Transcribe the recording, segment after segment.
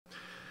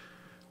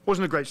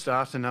Wasn't a great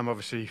start, and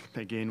obviously,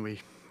 again, we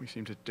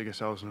seemed to dig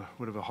ourselves in a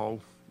bit of a hole.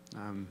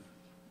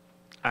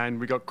 And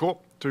we got caught,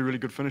 two really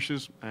good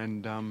finishes,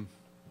 and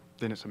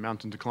then it's a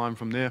mountain to climb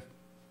from there.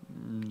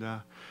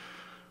 And,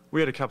 we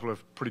had a couple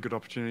of pretty good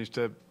opportunities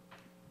to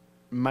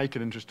make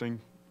it interesting,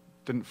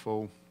 didn't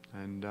fall,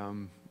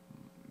 and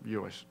you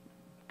always,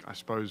 I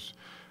suppose,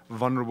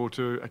 vulnerable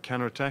to a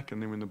counter-attack,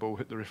 and then when the ball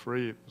hit the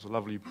referee, it was a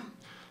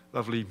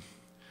lovely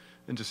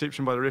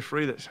interception by the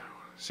referee that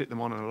set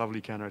them on a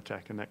lovely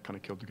counter-attack, and that kind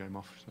of killed the game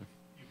off. So.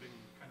 You've been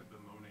kind of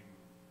bemoaning,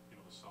 the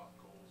soft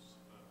goals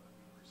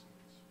in recent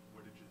weeks.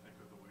 What did you think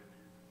of the way that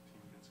your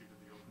team conceded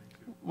the opening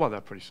two? Well,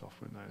 they're pretty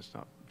soft, weren't they?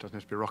 It doesn't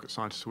have to be rocket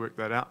science to work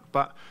that out.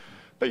 But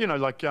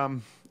like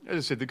as I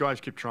said, the guys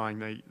kept trying.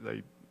 They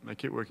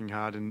kept working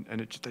hard, and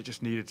they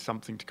just needed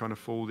something to kind of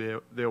fall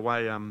their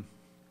way.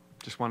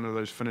 Just one of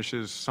those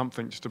finishes,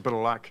 something, just a bit of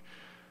luck,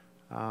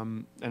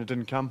 and it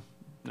didn't come.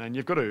 And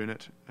you've got to earn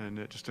it, and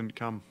it just didn't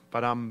come.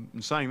 But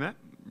in saying that,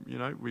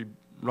 we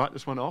write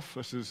this one off.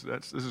 This is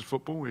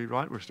football.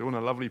 We're still in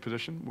a lovely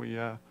position.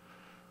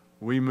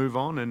 We move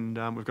on, and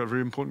we've got a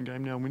very important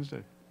game now on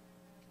Wednesday.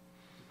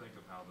 Think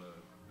of how the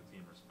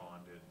team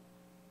responded,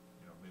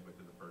 midway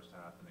through the first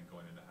half and then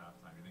going into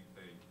halftime. You think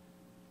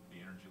the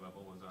energy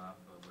level was up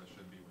where it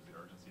should be? Was the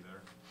urgency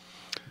there?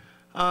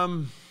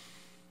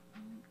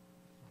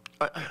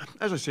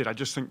 As I said, I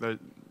just think that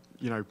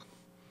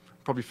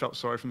probably felt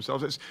sorry for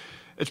themselves.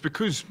 It's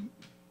because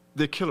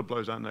they're killer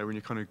blows, aren't they? When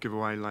you kind of give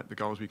away like the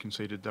goals we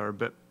conceded, they're a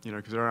bit,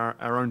 because they're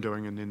our own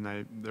doing, and then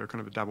they're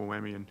kind of a double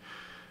whammy,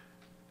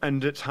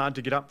 and it's hard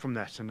to get up from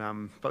that.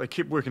 And but they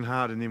kept working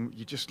hard, and then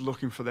you're just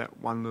looking for that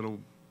one little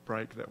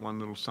break, that one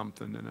little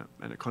something,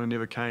 and it kind of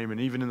never came.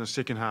 And even in the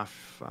second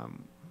half,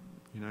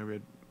 we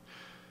had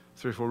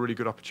 3 or 4 really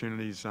good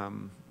opportunities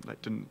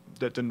that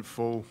didn't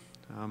fall.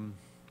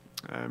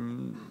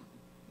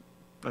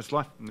 That's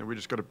life. We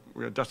just got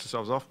to dust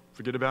ourselves off,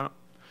 forget about it.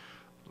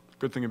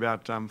 Good thing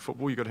about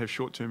football, you've got to have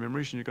short-term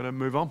memories, and you've got to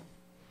move on.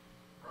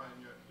 Brian,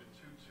 you're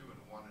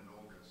 2-2-1 in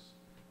August,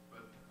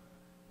 but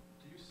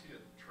do you see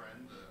a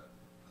trend, a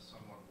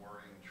somewhat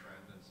worrying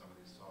trend in some of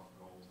these soft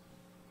goals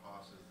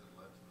passes that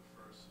led to the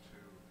first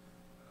two?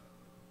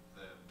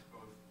 That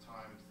both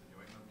times the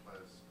New England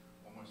players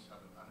almost had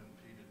an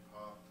unimpeded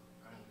path to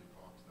the penalty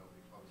box,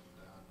 nobody closed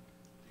them down.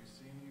 Do you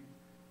see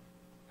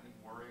any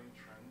worrying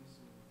trends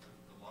in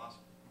the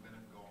last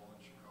minute goal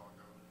in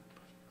Chicago?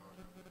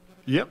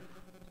 Yep.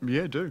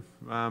 Yeah, I do.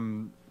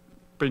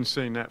 Been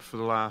seeing that for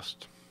the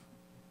last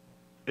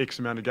X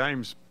amount of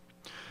games.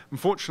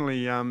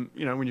 Unfortunately,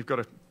 when you've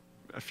got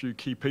a few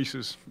key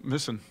pieces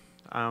missing,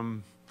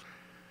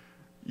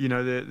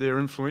 they're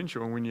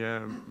influential. And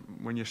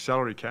when you're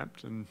salary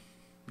capped, and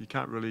you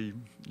can't really,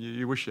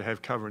 you wish you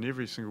have cover in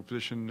every single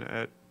position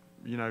at,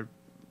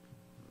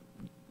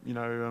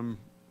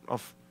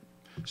 off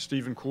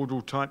Stephen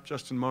Cordwell type,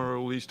 Justin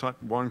Morrow, all these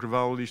type, Warren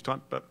Gravel, all these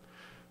type, but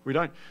we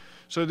don't.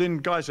 So then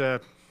guys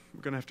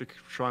we're going to have to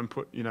try and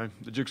put,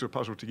 the jigsaw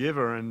puzzle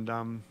together, and,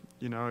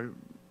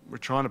 we're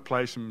trying to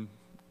play some,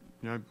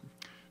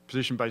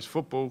 position-based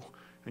football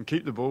and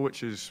keep the ball,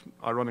 which is,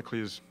 ironically,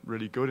 is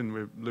really good, and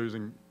we're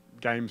losing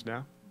games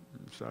now.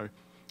 So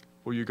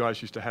all you guys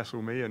used to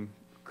hassle me and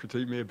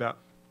critique me about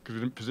because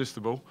we didn't possess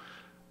the ball.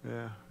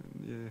 Yeah,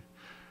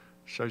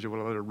 shows you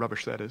what a lot of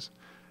rubbish that is.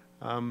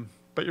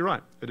 But you're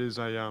right, it is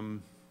a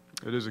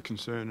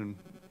concern, and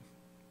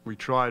we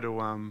try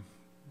to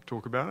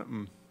talk about it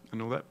and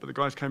all that, but the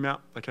guys came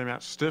out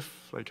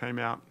stiff, they came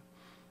out,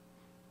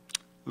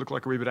 looked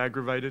like a wee bit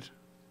aggravated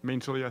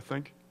mentally, I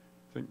think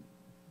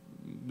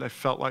they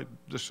felt like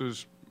this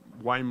was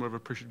way more of a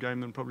pressured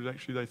game than probably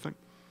actually they think.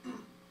 I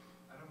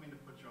don't mean to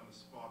put you on the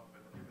spot,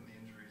 but given the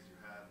injuries you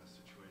had and the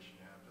situation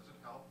you have, does it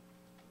help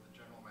that the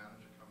general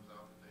manager comes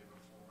out the day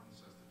before and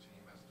says the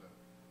team has to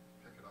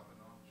pick it up a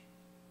notch?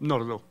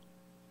 Not at all.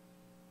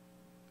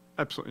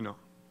 Absolutely not.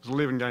 There was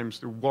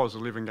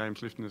 11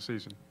 games left in the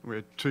season. We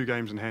had 2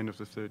 games in hand of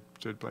the third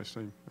place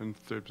team in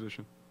third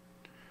position.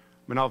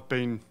 I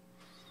mean,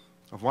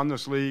 I've won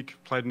this league,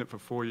 played in it for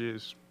 4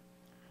 years,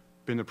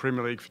 been in the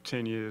Premier League for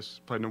 10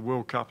 years, played in the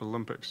World Cup,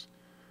 Olympics,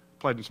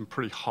 played in some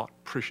pretty hot,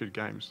 pressured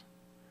games.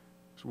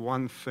 So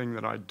one thing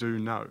that I do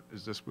know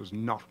is this was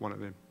not one of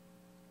them.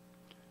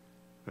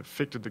 It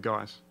affected the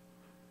guys.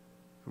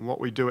 And what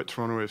we do at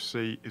Toronto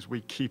FC is we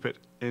keep it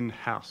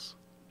in-house.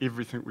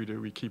 Everything we do,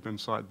 we keep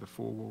inside the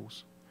 4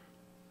 walls.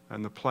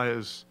 And the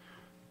players,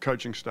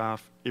 coaching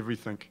staff,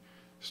 everything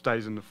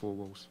stays in the 4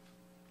 walls.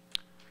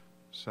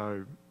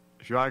 So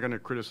if you are going to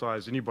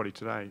criticise anybody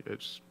today,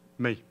 it's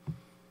me.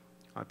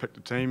 I pick the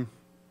team,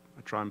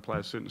 I try and play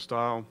a certain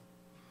style,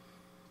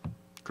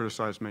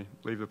 criticise me,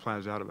 leave the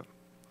players out of it.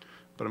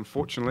 But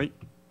unfortunately,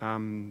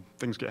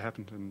 things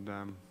happened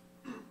and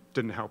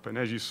didn't help. And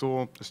as you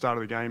saw at the start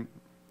of the game,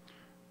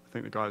 I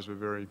think the guys were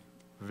very,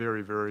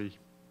 very, very,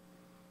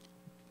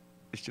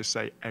 let's just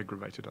say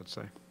aggravated, I'd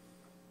say.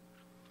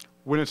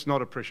 When it's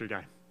not a pressure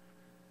game.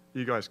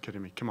 You guys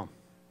kidding me? Come on.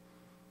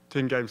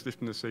 10 games left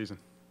in the season.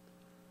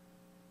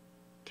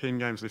 10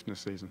 games left in the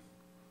season.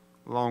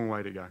 Long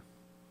way to go.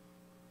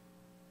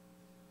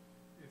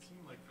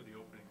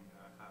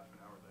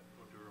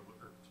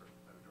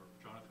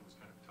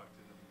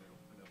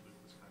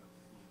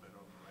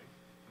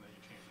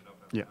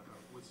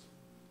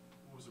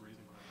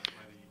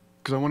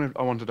 because I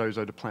wanted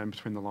Ozo to play in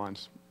between the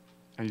lines,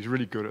 and he's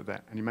really good at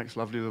that, and he makes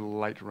lovely little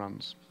late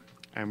runs,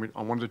 and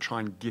I wanted to try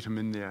and get him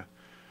in there.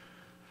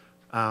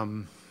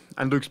 And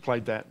Luke's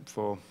played that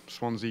for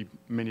Swansea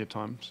many a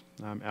times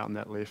out in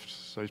that left,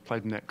 so he's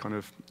played in that kind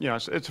of,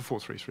 it's a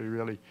 4-3-3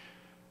 really.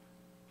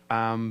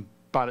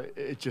 But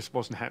it just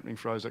wasn't happening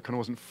for us. It kind of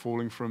wasn't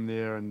falling from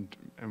there, and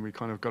we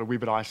kind of got a wee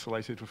bit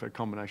isolated with our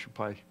combination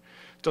play.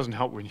 It doesn't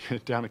help when you're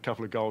down a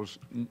couple of goals.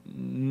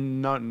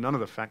 None of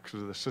the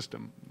factors of the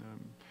system.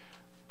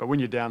 But when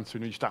you're down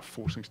through, you start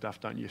forcing stuff,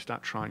 don't you? You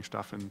start trying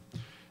stuff, and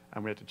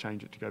we had to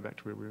change it to go back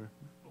to where we were.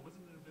 But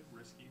wasn't it a bit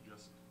risky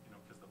just,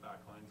 because the back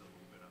line's a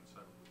little bit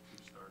unsettled with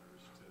 2 starters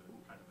to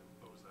kind of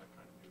impose that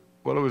kind of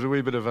move? Well, it was a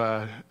wee bit of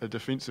a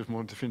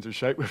more defensive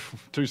shape with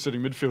 2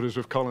 sitting midfielders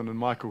with Colin and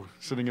Michael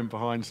sitting in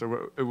behind.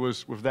 So it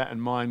was with that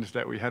in mind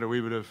that we had a wee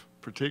bit of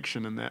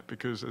protection in that,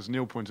 because as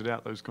Neil pointed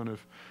out, those kind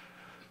of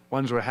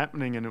ones were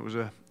happening, and it was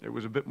a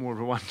bit more of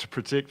a one to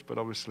protect. But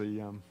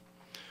obviously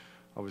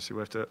we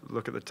have to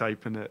look at the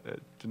tape, and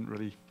it didn't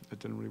really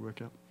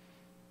work out.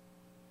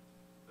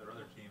 There are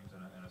other teams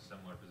in a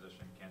similar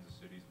position. Kansas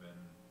City's been,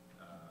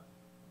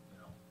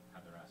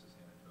 had their asses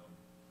handed to them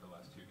the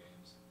last 2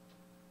 games.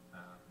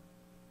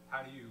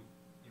 How do you,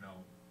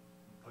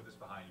 put this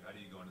behind you? How do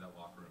you go into that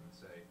locker room and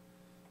say,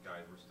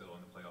 guys, we're still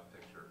in the playoff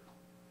picture,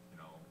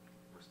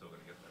 we're still going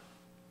to get there?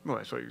 Well,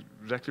 that's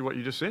exactly what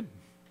you just said.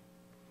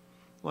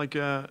 Like,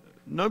 I'm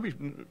not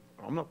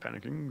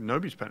panicking.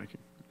 Nobody's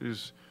panicking.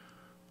 Is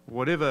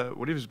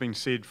whatever's been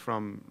said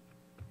from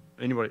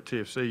anybody at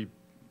TFC,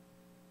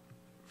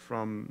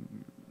 from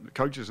the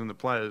coaches and the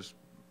players,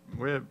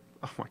 we're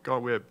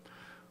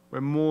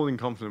more than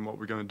confident in what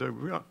we're going to do.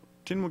 We've got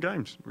 10 more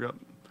games. We've got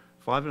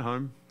 5 at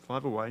home,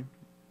 5 away,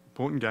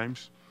 important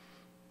games.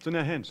 It's in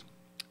our hands.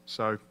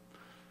 So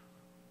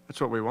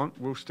that's what we want.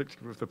 We'll stick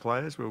with the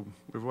players. We've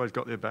always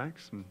got their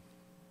backs, and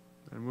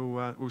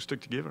we'll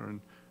stick together,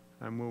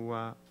 and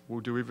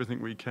we'll do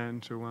everything we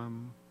can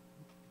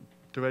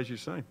to, as you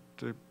say,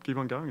 to keep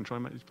on going and try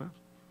and make these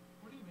playoffs.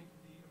 What do you make of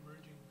the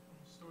emerging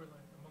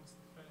storyline amongst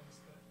the fans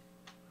that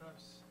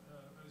perhaps,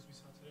 as we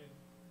saw today,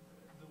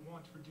 the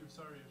want for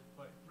Diosari to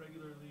play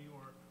regularly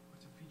or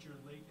to feature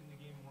late in the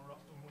game more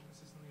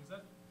consistently? Is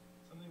that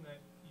something that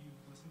you've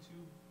listened to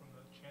from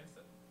the chance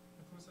that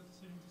influenced that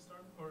decision to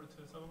start or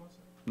to sub him?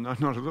 No,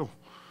 not at all.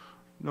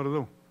 Not at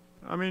all.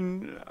 I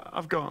mean,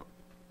 up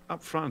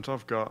front,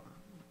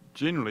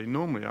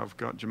 normally I've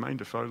got Jermaine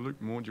Defoe, Luke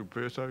Moore,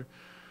 Gilberto,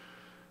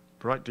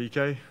 Bright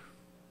DK.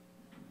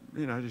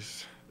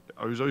 Just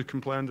Ozo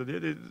can play under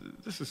there.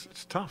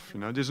 It's tough. I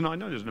know there's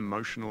an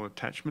emotional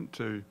attachment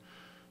to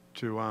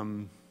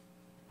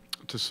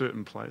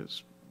certain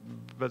players,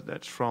 but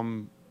that's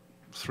from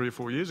 3 or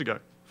 4 years ago,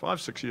 5,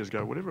 6 years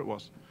ago, whatever it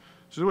was. So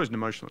there's always an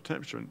emotional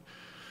attachment.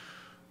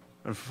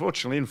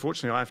 Unfortunately,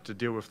 I have to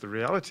deal with the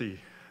reality,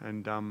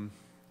 and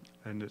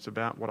it's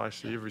about what I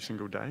see every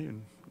single day.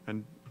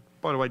 And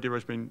by the way,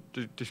 Dero's been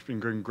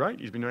doing great.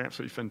 He's been doing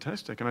absolutely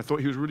fantastic, and I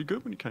thought he was really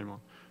good when he came on.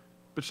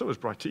 But so was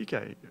Bright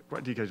DK.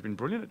 Bright DK's been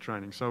brilliant at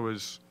training. So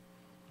is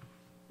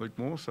Luke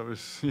Moore. So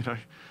is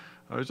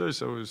Ozo.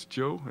 So is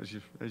Jill, as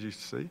you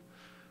see.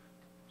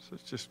 So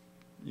it's just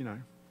it's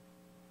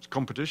a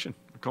competition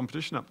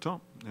up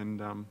top,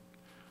 and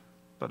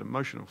but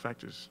emotional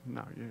factors.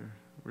 No,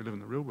 we live in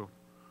the real world.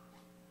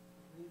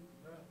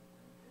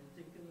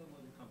 Thinking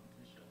about the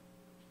competition,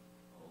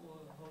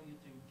 how you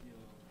think your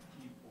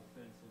team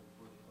offensive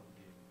for the whole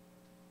game?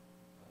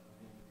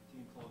 The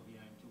team fought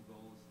behind 2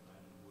 goals,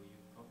 and were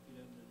you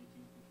confident that the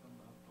team could come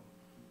back from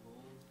 2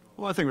 goals?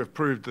 Well, I think we've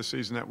proved this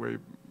season that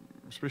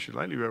especially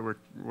lately,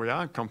 we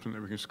are confident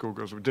that we can score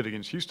goals. We did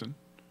against Houston.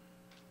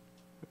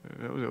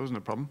 That wasn't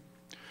a problem.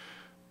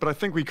 But I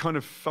think we kind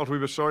of felt we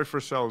were sorry for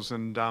ourselves,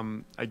 and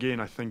again,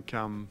 I think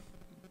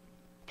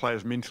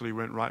players mentally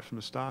weren't right from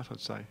the start, I'd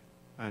say.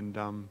 And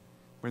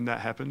when that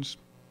happens,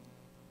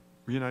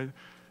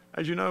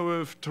 as you know,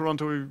 of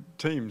Toronto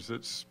teams,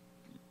 it's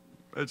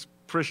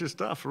precious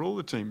stuff for all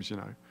the teams.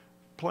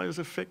 Players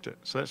affect it,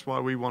 so that's why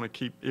we want to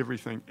keep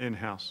everything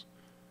in-house.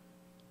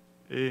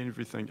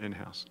 Everything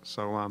in-house.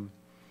 So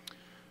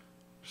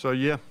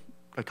yeah,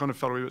 they kind of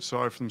felt a wee bit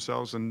sorry for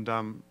themselves, and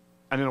in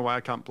a way,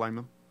 I can't blame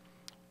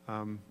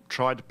them.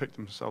 Tried to pick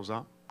themselves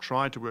up,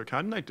 tried to work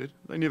hard, and they did.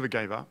 They never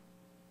gave up.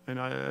 And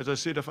as I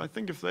said,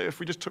 if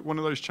we just took one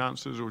of those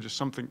chances or just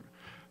something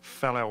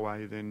fell our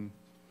way, then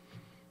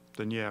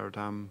yeah,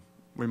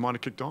 we might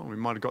have kicked on. We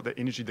might have got that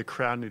energy. The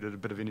crowd needed a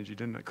bit of energy,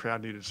 didn't it? The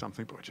crowd needed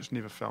something, but it just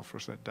never fell for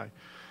us that day.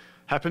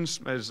 Happens,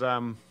 as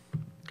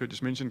Kurt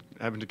just mentioned,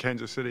 happened to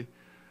Kansas City,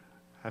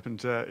 happened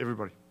to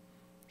everybody.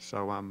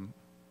 So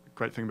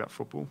great thing about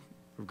football,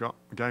 we've got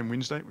a game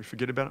Wednesday, we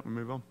forget about it, we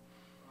move on.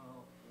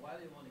 Why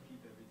do you want to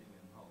keep everything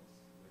in-house,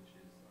 which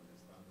is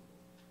understandable?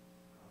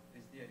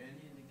 Is there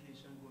any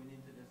indication going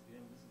into this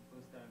game? This is the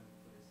first time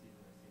for the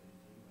season I've seen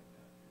anything like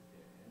that. Is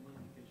there any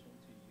indication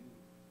to you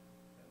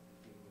that the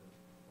team will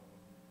perform?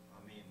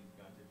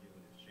 Granted you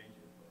will exchange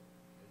it, but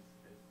is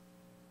this?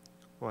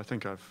 Well, I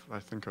think I've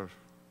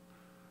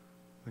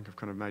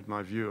kind of made my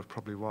view of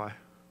probably why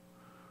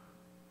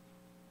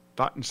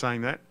But in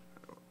saying that,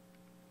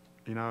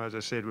 you know, as I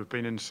said, I've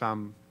been in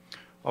some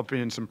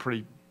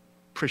pretty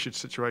pressured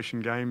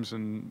situation games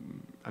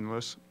and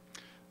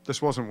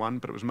this wasn't one,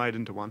 but it was made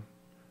into one.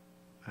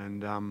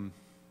 And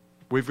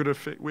we've got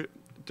to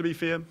be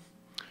fair,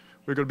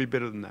 we've got to be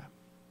better than that.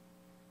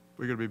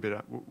 We've got to be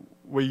better.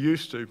 We're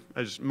used to,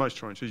 as most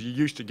Toronto, you're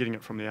used to getting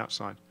it from the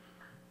outside.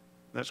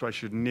 That's why it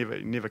should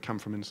never come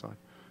from inside.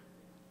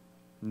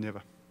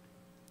 Never.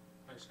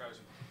 Thanks, guys.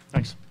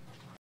 Thanks.